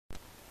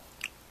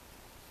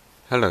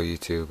Hello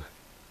YouTube.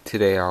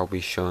 Today I'll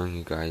be showing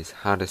you guys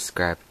how to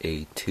scrap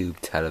a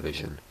tube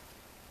television.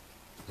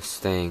 This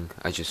thing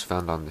I just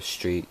found on the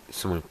street.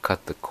 Someone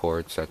cut the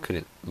cord so I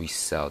couldn't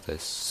resell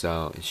this,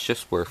 so it's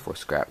just worth for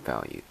scrap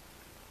value.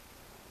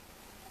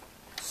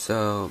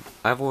 So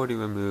I've already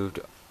removed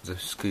the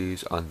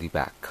screws on the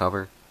back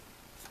cover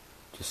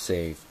to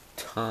save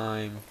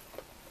time.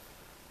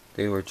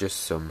 They were just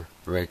some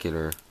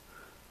regular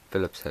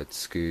Phillips head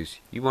screws.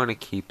 You want to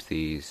keep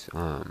these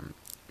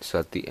so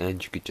at the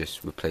end you could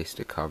just replace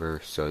the cover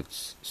so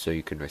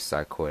you can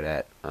recycle it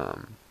at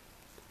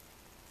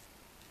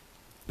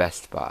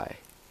Best Buy.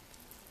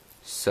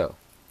 So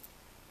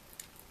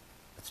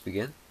let's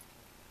begin.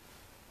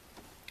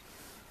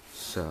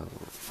 So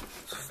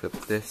let's flip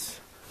this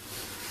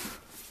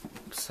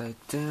upside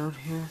down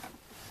here.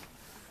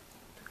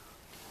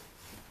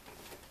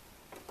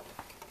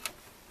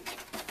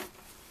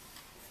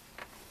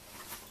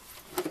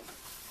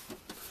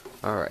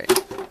 Alright,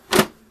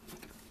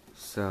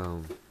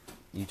 so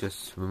you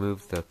just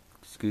remove the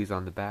screws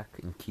on the back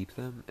and keep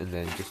them, and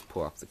then just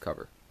pull off the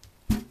cover.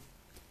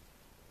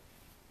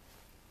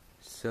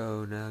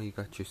 So now you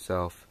got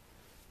yourself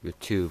your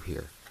tube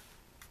here.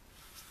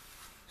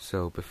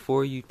 So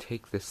before you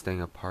take this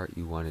thing apart,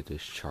 you want to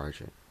discharge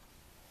it.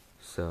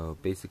 So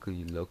basically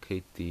you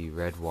locate the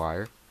red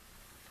wire.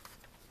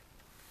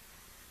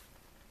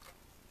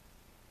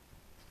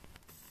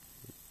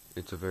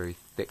 It's a very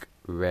thick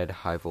red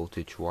high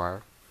voltage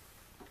wire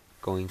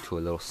going to a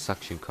little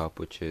suction cup,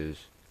 which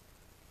is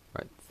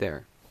right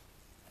there.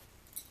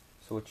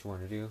 So what you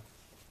want to do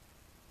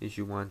is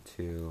you want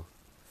to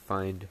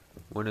find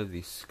one of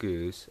these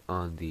screws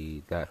on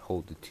that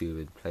hold the tube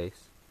in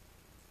place.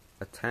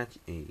 Attach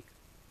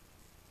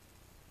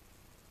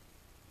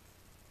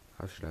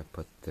how should I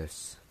put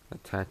this?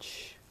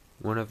 Attach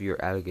one of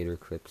your alligator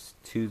clips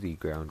to the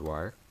ground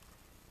wire,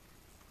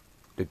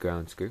 the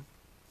ground screw.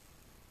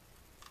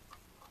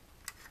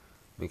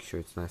 Make sure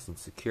it's nice and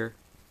secure.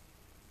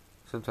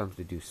 Sometimes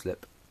they do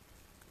slip,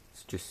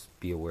 so just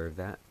be aware of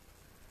that.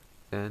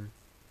 Then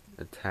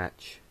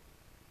attach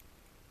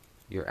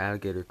your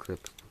alligator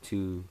clip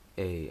to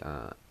a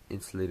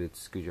insulated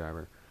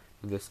screwdriver.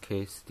 In this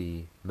case,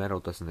 the metal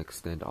doesn't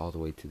extend all the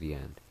way to the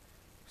end,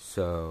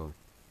 so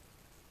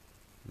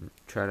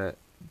try to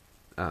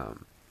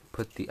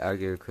put the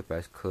alligator clip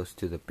as close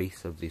to the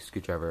base of the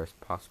screwdriver as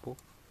possible,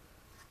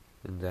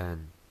 and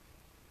then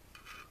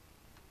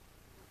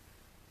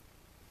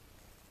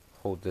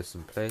hold this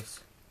in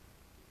place.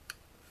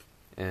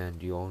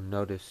 And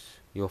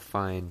you'll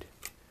find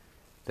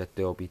that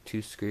there will be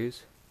two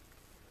screws,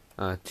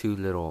 two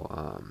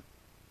little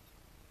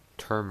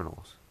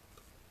terminals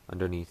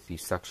underneath the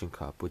suction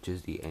cup, which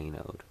is the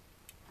anode.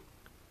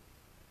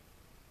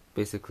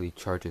 Basically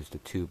charges the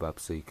tube up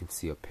so you can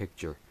see a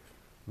picture.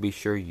 Be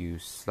sure you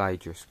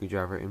slide your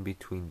screwdriver in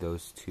between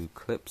those two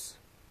clips,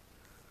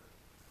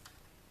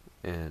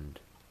 and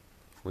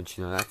once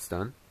you know that's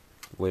done,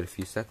 wait a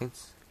few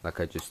seconds like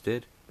I just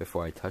did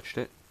before I touched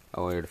it.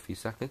 I'll wait a few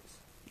seconds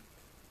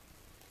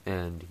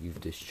and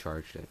you've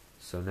discharged it.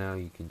 So now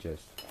you can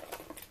just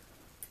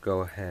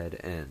go ahead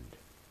and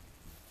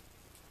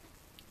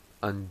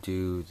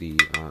undo the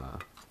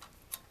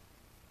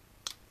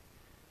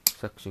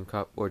suction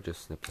cup, or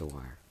just snip the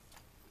wire.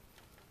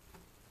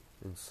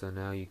 And so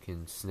now you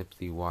can snip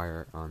the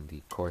wire on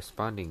the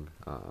corresponding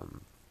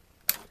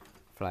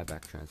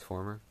flyback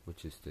transformer,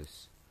 which is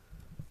this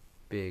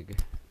big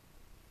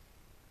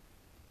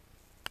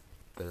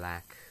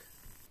black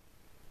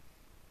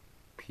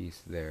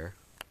piece there.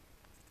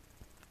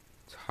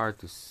 It's hard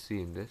to see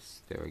in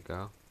this. There we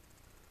go.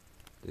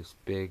 This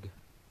big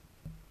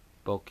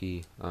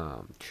bulky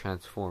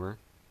transformer,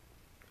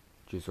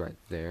 which is right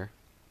there.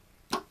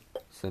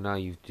 So now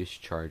you've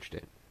discharged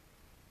it.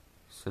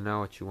 So now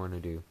what you want to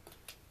do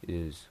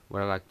is,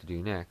 what I like to do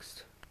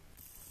next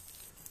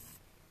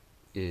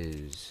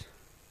is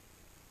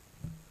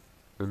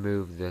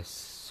remove this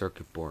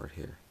circuit board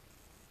here.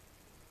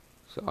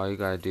 So all you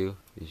gotta do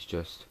is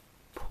just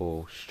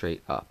pull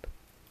straight up.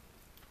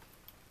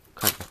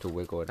 Kind of have to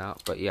wiggle it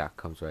out, but yeah, it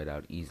comes right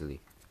out easily.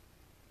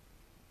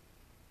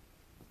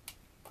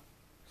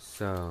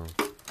 So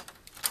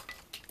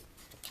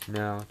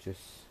now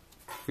just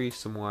free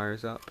some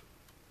wires up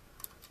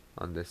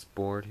on this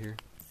board here.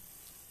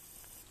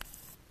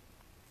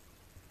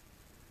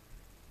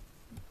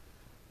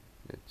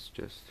 Let's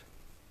just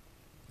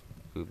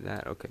move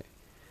that. Okay.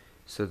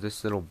 So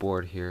this little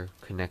board here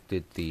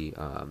connected the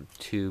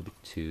tube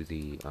to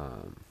the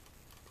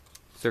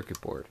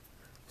circuit board.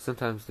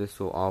 Sometimes this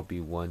will all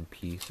be one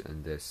piece,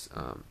 and this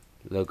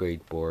low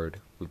grade board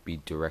would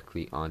be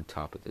directly on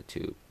top of the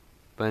tube.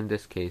 But in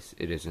this case,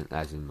 it isn't,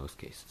 as in most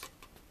cases.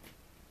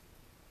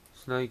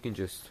 So now you can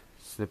just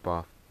snip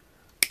off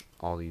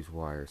all these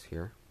wires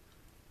here.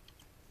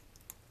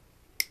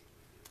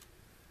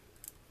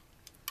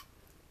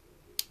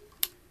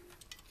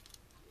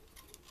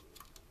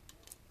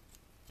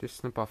 Just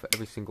snip off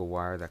every single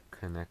wire that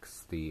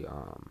connects the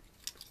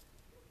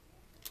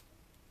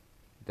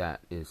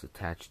that is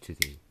attached to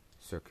the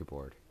circuit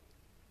board.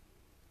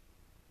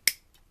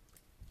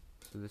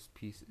 So this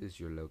piece is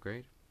your low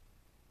grade.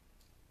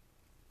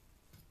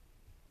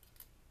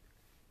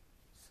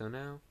 So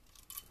now,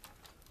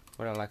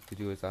 what I like to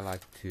do is I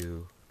like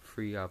to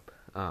free up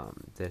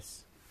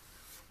this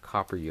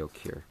copper yoke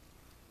here.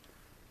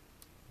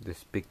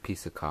 This big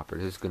piece of copper.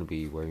 This is going to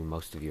be where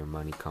most of your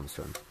money comes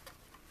from.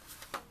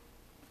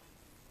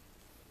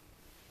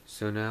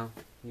 So now,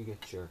 you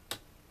get your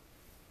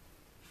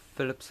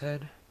Phillips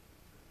head.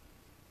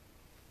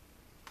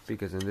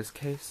 Because in this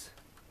case,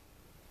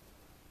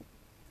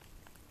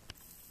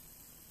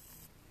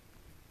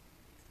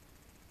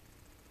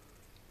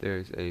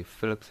 there's a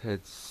Phillips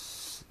head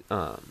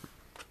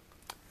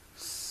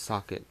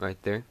socket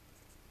right there.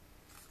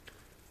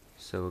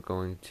 So we're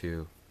going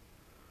to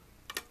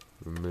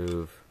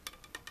remove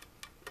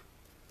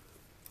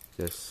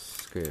this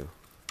screw,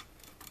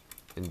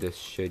 and this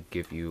should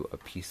give you a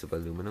piece of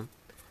aluminum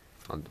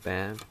on the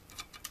band.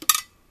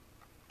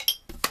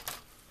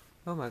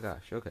 Oh my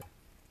gosh, okay,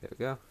 there we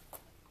go.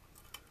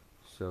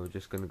 So we're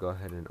just going to go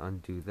ahead and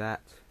undo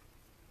that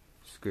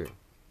screw.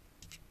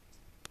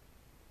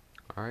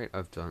 Alright,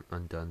 I've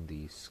undone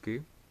the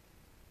screw.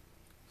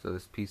 So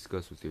this piece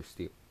goes with your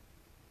steel.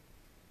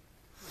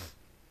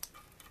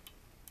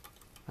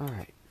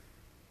 Alright,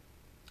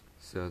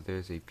 so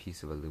there's a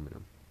piece of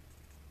aluminum.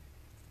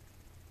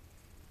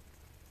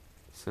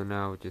 So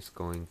now we're just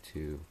going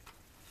to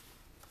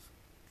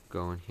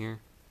go in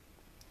here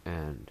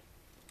and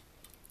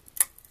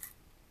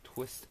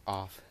twist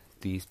off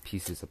these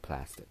pieces of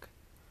plastic.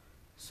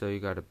 So you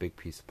got a big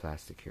piece of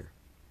plastic here.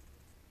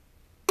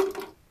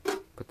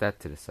 Put that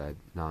to the side,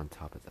 not on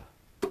top of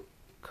the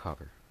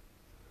cover.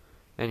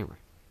 Anyway,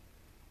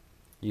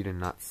 you did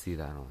not see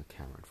that on the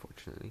camera,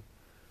 unfortunately.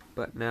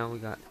 But now we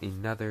got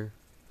another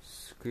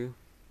screw,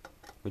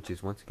 which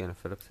is once again a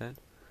Phillips head.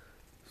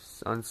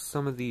 On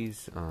some of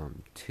these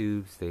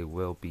tubes, they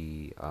will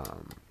be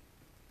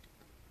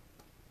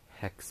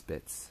hex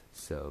bits,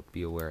 so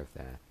be aware of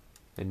that.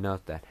 And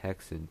note that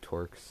hex and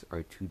Torx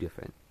are two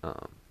different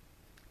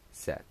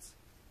sets.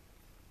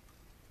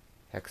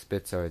 Hex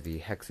bits are the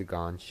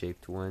hexagon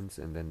shaped ones,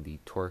 and then the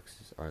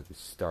Torx are the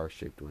star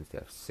shaped ones. They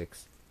have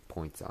 6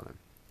 points on them.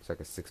 It's like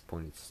a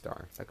 6-pointed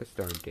star. It's like a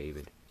Star of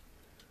David.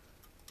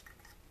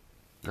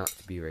 Not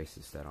to be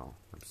racist at all.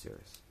 I'm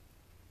serious.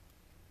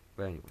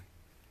 But anyway.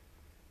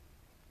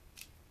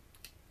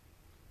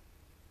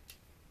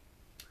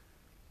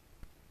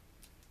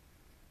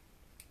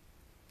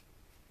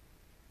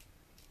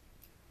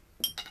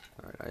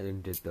 Alright, I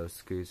undid those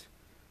screws.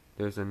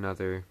 There's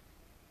another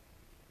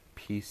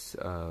piece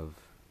of,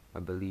 I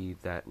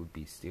believe that would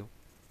be steel.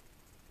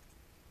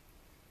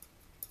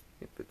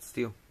 Yep, it's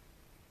steel.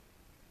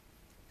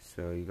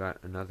 So you got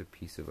another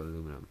piece of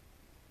aluminum.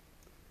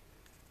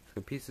 So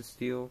a piece of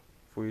steel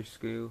for your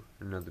screw,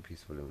 another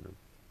piece of aluminum.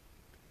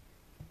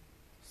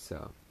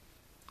 So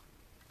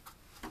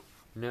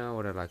now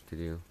what I'd like to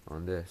do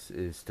on this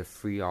is to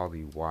free all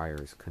the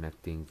wires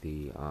connecting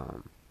the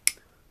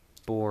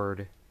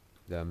board,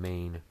 the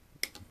main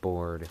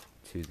board,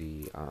 to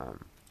the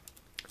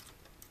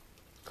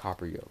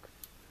copper yoke.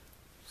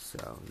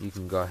 So you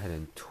can go ahead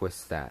and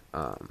twist that,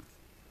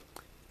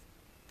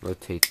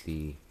 rotate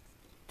the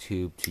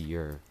tube to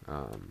your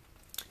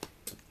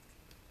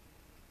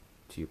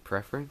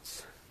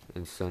preference.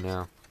 And so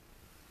now,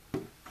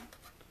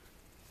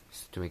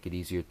 just to make it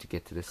easier to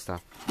get to this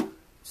stuff,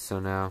 so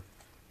now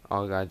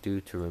all I gotta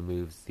do to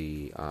remove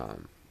the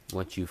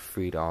once you've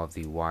freed all of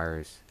the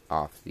wires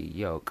off the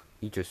yoke,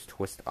 you just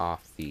twist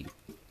off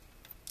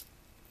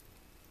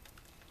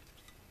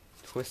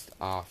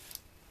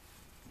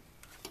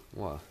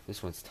well,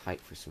 this one's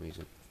tight for some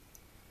reason.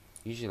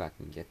 Usually I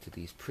can get to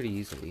these pretty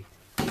easily.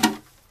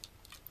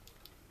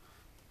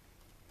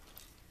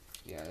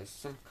 Yeah, there's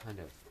some kind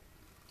of...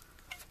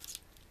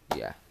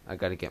 Yeah, I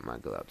gotta get my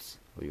gloves.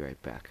 I'll be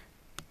right back.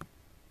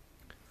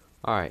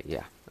 Alright,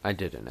 yeah, I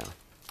did it now.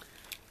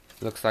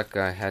 Looks like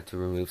I had to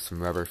remove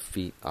some rubber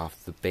feet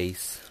off the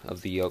base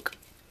of the yoke.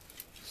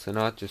 So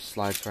now it just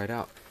slides right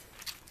out.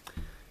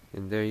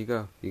 And there you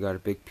go. You got a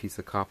big piece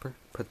of copper.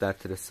 Put that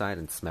to the side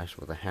and smash it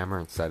with a hammer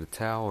inside a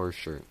towel or a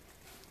shirt.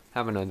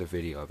 Have another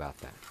video about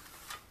that.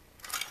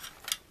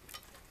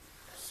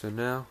 So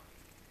now,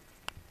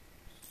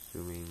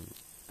 zooming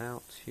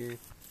out here.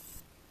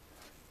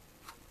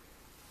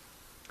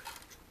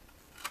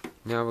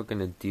 Now we're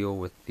gonna deal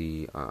with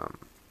the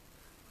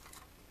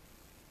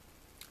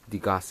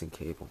degaussing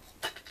cable.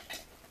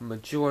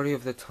 Majority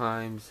of the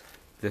times,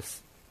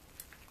 this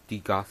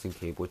degaussing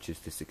cable, which is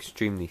this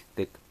extremely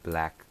thick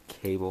black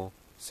cable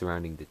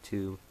surrounding the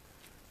tube.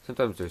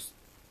 Sometimes there's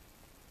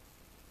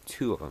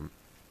 2 of them,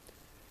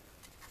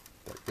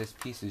 but this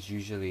piece is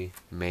usually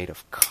made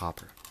of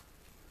copper.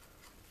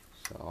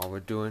 So all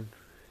we're doing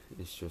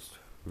is just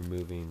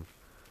removing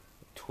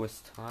a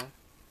twist tie,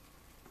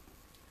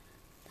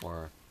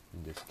 or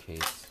in this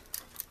case,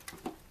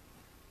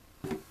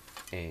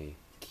 a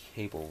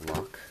cable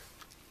lock,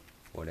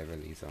 whatever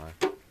these are.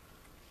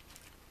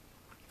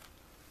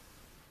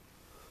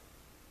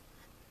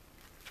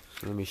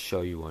 So let me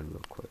show you one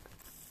real quick.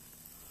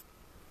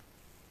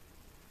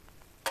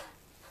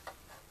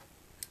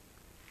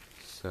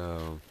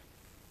 So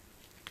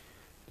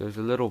there's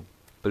a little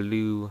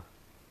blue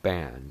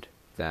band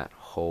that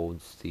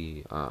holds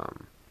the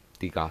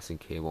degaussing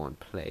cable in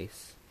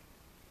place.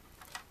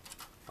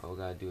 All we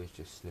gotta do is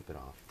just snip it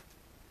off.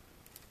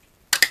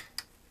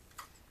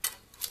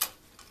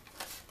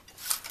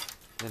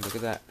 And look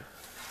at that.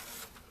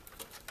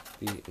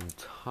 The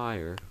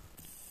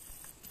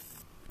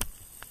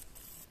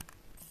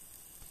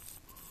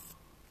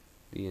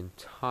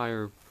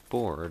entire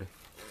board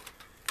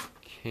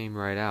came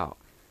right out.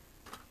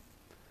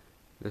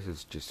 This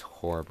is just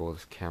horrible.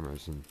 This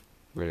camera's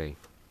really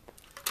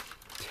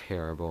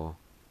terrible.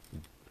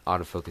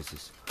 Autofocus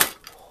is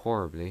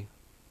horribly.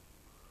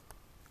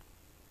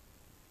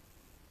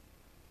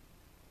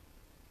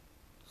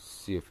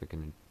 See if it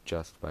can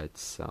adjust by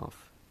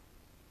itself.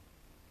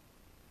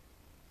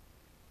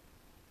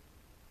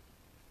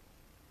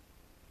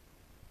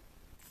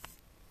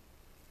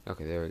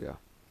 Okay, there we go.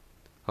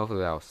 Hopefully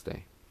that'll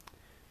stay.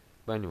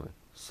 But anyway,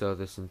 so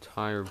this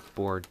entire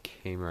board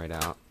came right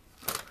out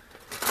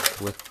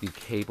with the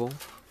cable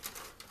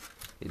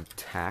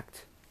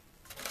intact.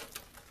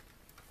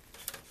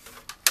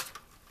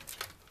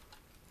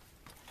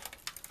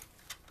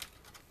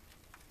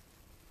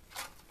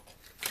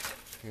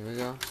 Here we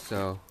go.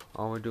 So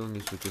all we're doing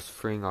is we're just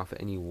freeing off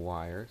any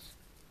wires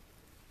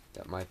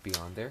that might be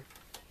on there.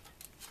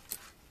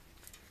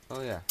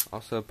 Oh yeah,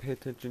 also pay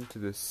attention to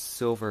the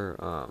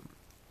silver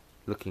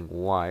looking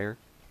wire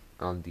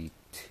on the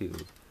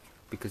tube,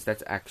 because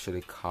that's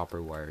actually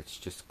copper wire. It's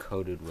just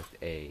coated with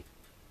a,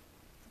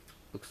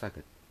 looks like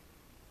a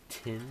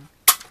tin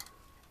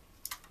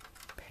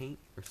paint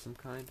or some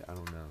kind, I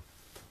don't know,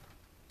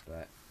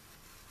 but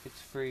it's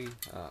free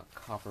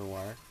copper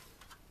wire.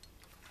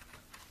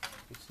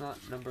 It's not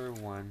number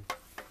 1,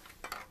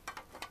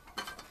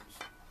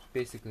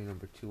 basically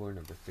number 2 or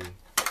number 3.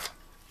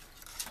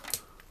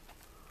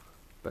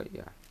 But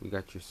yeah, we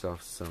got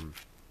yourself some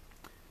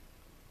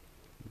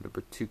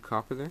number 2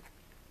 copper there.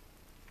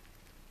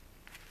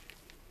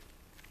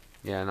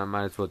 Yeah, and I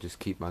might as well just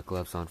keep my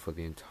gloves on for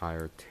the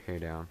entire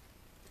teardown.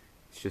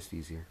 It's just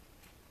easier.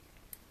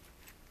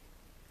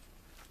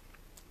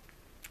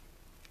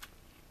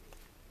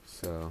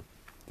 So,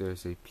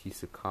 there's a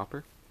piece of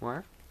copper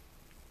wire.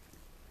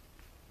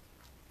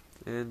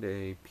 And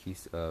a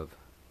piece of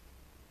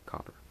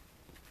copper.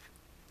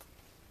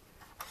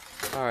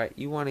 Alright,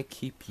 you want to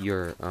keep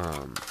your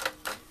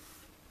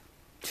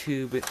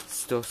tube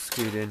still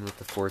screwed in with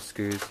the 4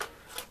 screws,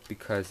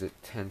 because it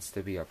tends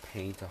to be a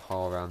pain to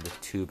haul around the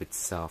tube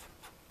itself.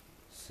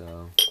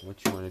 So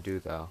what you want to do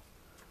though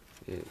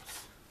is,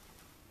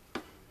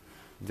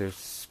 there's a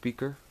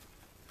speaker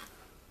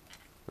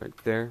right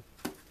there,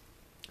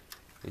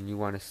 and you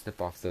want to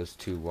snip off those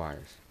 2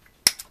 wires,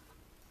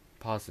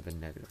 positive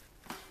and negative.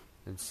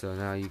 And so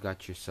now you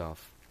got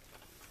yourself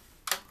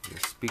your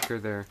speaker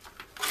there.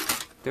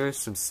 There's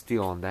some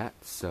steel on that,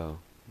 so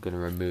I'm going to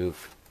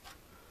remove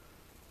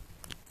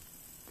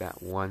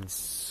that 1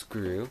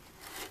 screw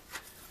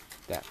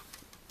that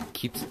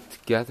keeps it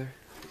together.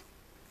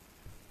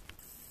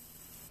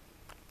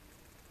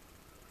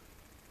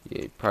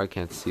 Yeah, you probably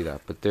can't see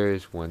that, but there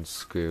is 1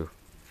 screw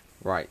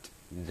right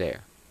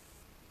there.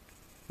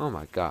 Oh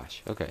my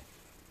gosh, okay.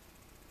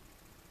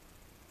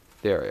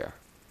 There we are.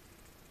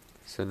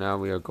 So now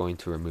we are going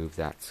to remove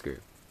that screw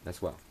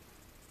as well.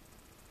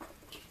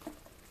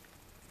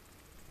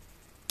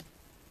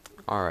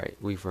 Alright,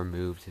 we've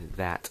removed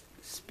that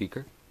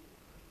speaker.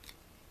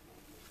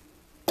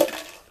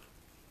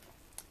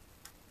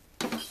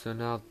 So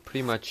now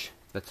pretty much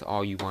that's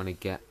all you want to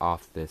get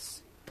off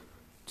this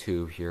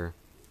tube here.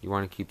 You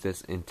want to keep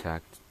this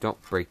intact.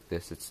 Don't break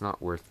this. It's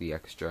not worth the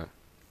extra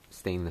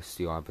stainless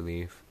steel, I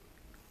believe.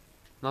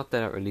 Not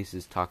that it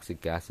releases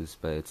toxic gases,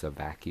 but it's a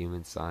vacuum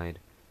inside.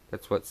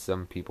 That's what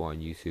some people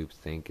on YouTube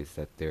think, is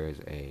that there is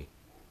a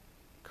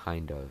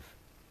kind of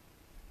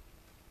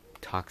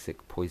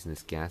toxic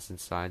poisonous gas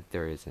inside.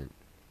 There isn't.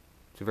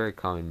 It's a very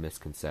common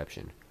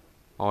misconception.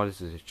 All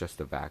this is just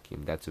a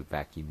vacuum. That's a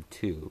vacuum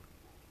tube.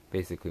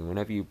 Basically,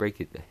 whenever you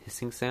break it, the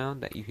hissing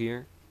sound that you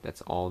hear,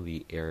 that's all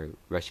the air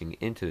rushing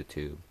into the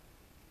tube.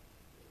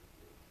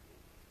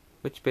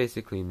 Which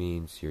basically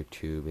means your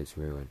tube is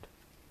ruined.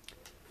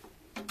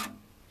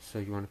 So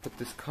you want to put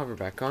this cover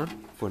back on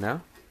for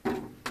now.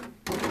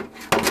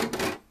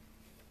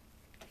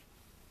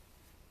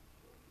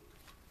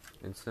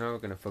 And so now we're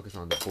going to focus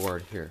on the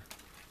board here.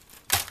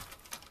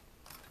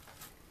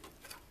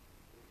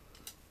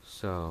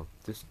 So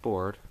this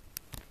board,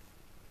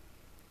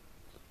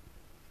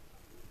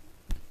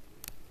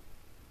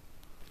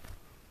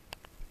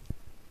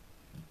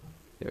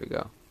 there we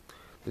go.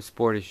 This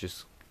board is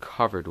just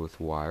covered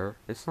with wire.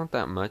 It's not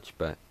that much,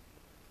 but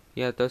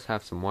yeah, it does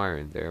have some wire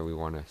in there we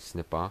want to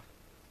snip off.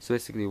 So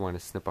basically, you want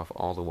to snip off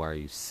all the wire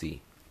you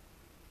see.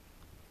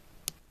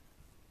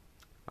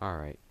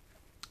 Alright.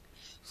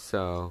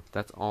 So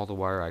that's all the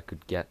wire I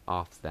could get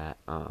off that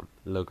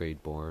low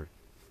grade board.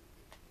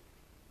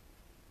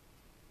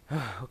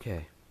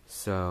 Okay,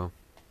 so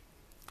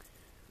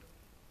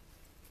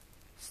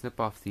snip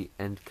off the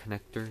end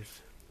connectors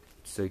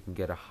so you can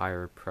get a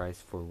higher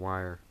price for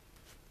wire.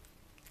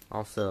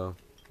 Also,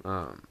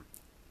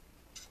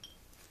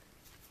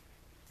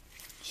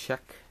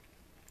 check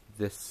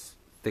this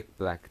thick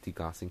black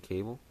degaussing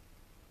cable,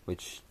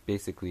 which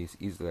basically is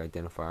easily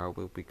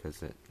identifiable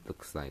because it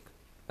looks like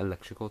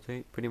electrical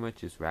tape, pretty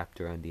much is wrapped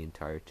around the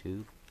entire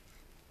tube.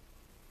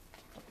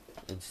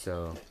 And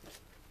so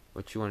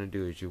what you want to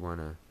do is you want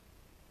to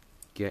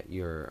get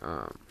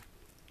your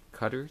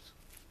cutters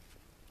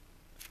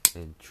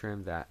and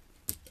trim that,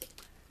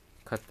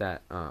 cut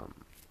that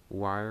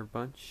wire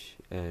bunch,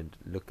 and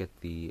look at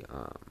the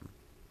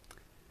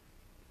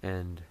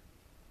end,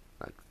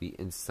 like the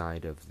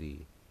inside of the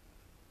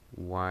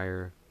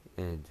wire,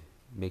 and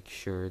make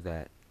sure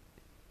that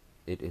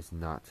it is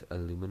not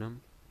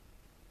aluminum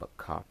but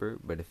copper.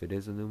 But if it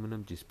is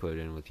aluminum, just put it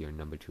in with your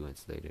number 2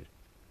 insulated.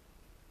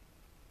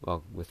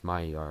 Well, with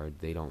my yard,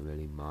 they don't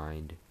really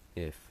mind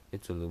if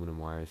it's aluminum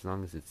wire, as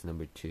long as it's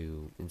number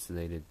 2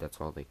 insulated.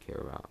 That's all they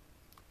care about.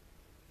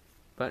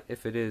 But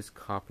if it is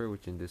copper,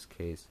 which in this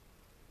case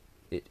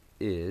it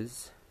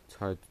is, it's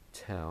hard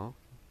to tell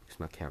because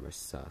my camera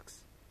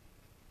sucks.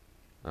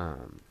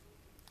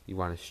 You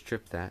want to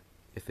strip that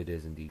if it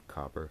is indeed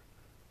copper,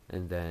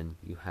 and then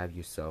you have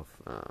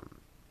yourself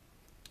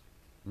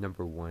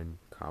number 1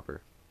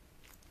 copper.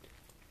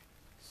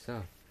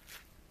 So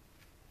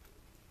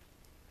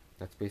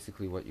that's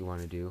basically what you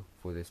want to do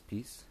for this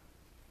piece.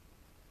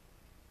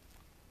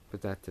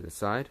 Put that to the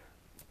side,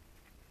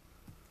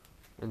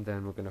 and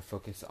then we're going to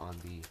focus on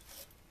the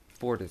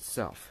board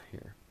itself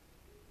here.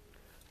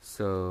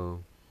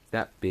 So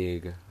that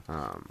big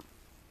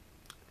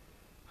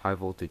high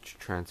voltage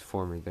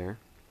transformer there,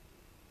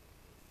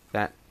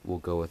 that will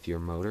go with your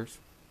motors,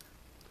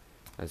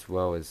 as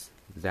well as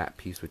that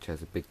piece, which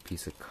has a big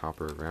piece of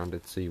copper around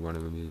it, so you want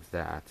to remove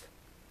that.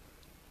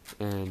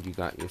 And you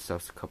got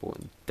yourself a couple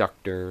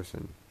inductors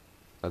and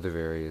other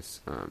various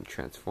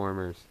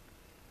transformers,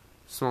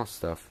 small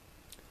stuff.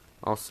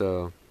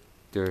 Also,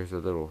 there's a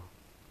little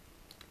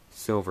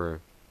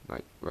silver,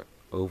 like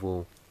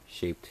oval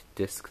shaped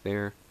disc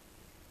there.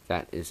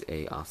 That is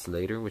a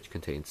oscillator which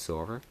contains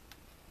silver,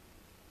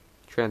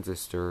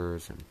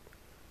 transistors, and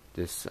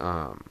this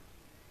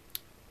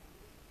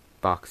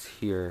box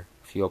here.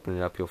 If you open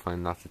it up, you'll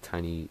find lots of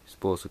tiny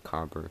spools of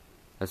copper,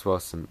 as well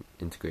as some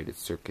integrated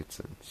circuits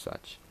and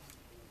such.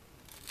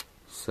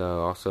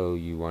 So also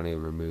you want to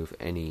remove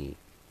any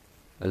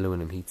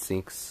aluminum heat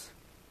sinks,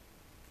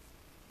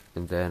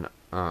 and then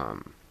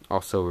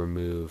also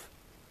remove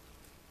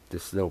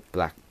this little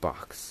black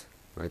box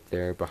right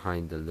there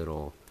behind the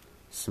little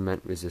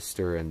cement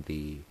resistor and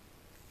the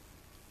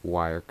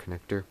wire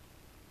connector.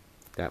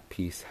 That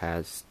piece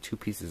has 2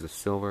 pieces of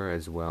silver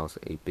as well as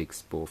a big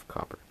spool of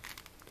copper.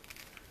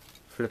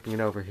 Flipping it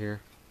over here,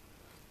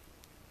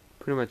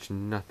 pretty much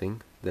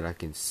nothing that I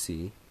can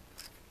see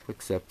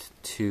except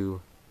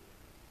 2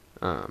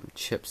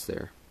 chips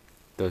there.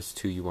 Those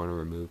 2 you want to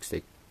remove because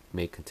they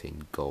may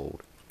contain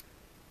gold.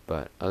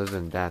 But other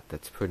than that,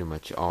 that's pretty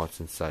much all that's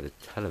inside a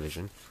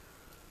television.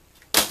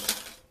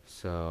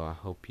 So I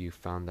hope you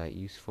found that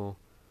useful.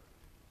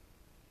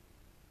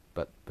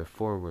 But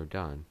before we're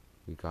done,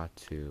 we got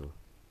to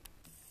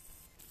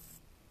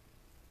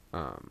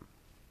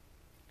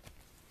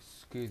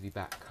screw the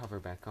back cover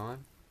back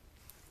on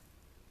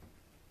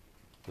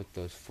with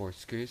those 4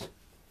 screws.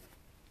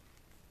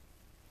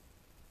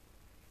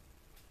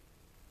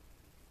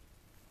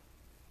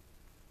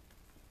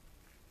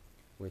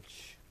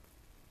 Which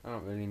I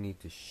don't really need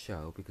to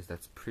show because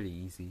that's pretty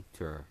easy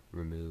to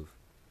remove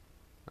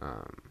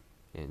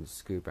and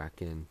screw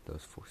back in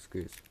those 4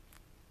 screws.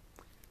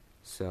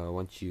 So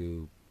once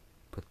you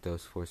put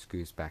those 4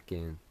 screws back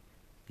in,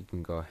 you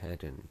can go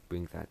ahead and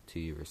bring that to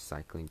your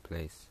recycling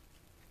place.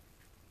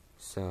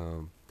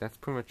 So that's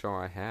pretty much all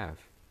I have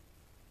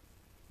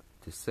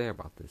to say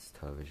about this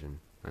television.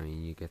 I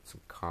mean, you get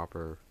some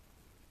copper,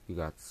 you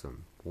got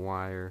some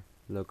wire,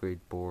 low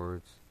grade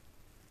boards,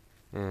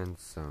 and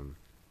some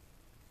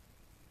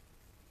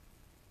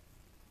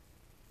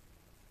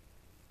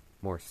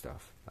more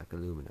stuff like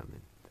aluminum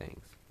and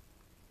things.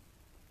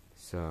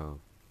 So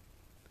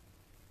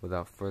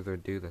without further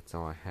ado, that's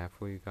all I have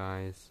for you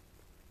guys.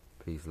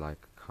 Please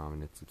like,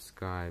 comment, and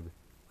subscribe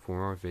for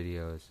more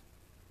videos,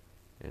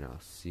 and I'll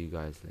see you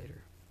guys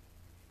later.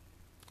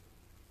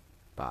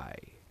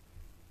 Bye.